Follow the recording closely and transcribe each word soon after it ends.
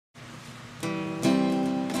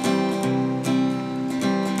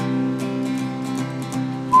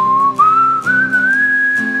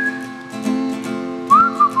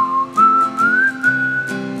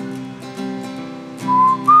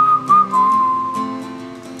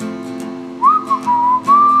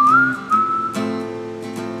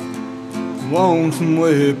lonesome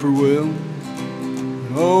whippoorwill,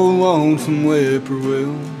 oh lonesome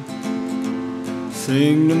whippoorwill,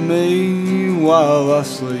 sing to me while I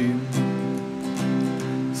sleep.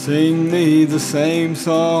 Sing me the same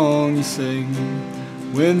song you sing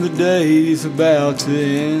when the day's about to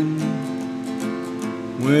end,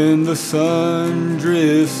 when the sun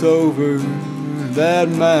drifts over that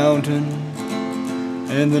mountain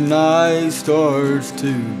and the night starts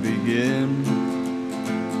to begin.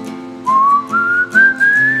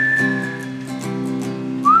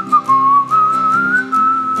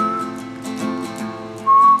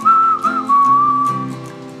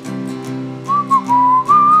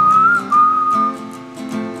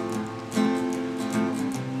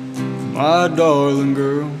 My darling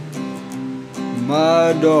girl,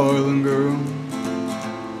 my darling girl,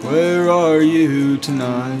 where are you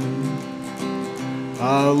tonight?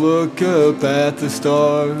 I look up at the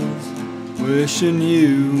stars, wishing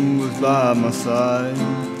you was by my side.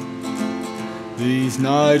 These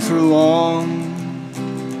nights are long,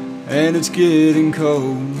 and it's getting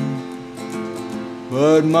cold,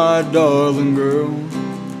 but my darling girl,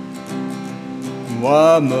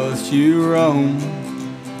 why must you roam?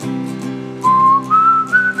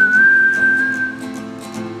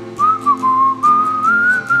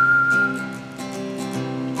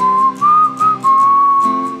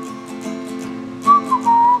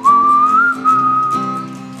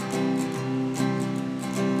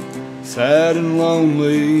 Sad and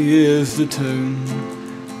lonely is the tune,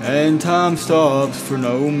 and time stops for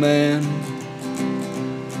no man.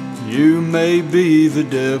 You may be the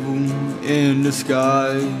devil in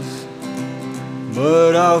disguise,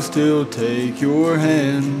 but I'll still take your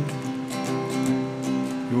hand.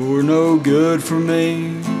 You're no good for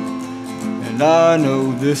me, and I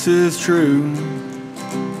know this is true,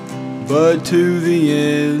 but to the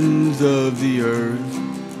ends of the earth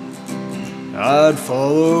I'd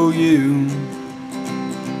follow you.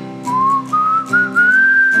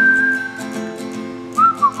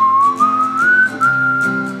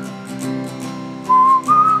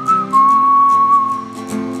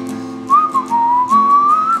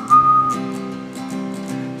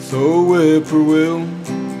 So whippoorwill,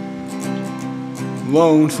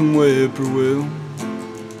 lonesome whippoorwill,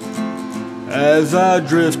 as I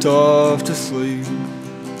drift off to sleep,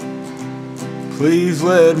 please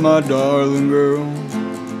let my darling girl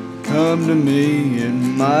come to me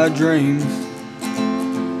in my dreams.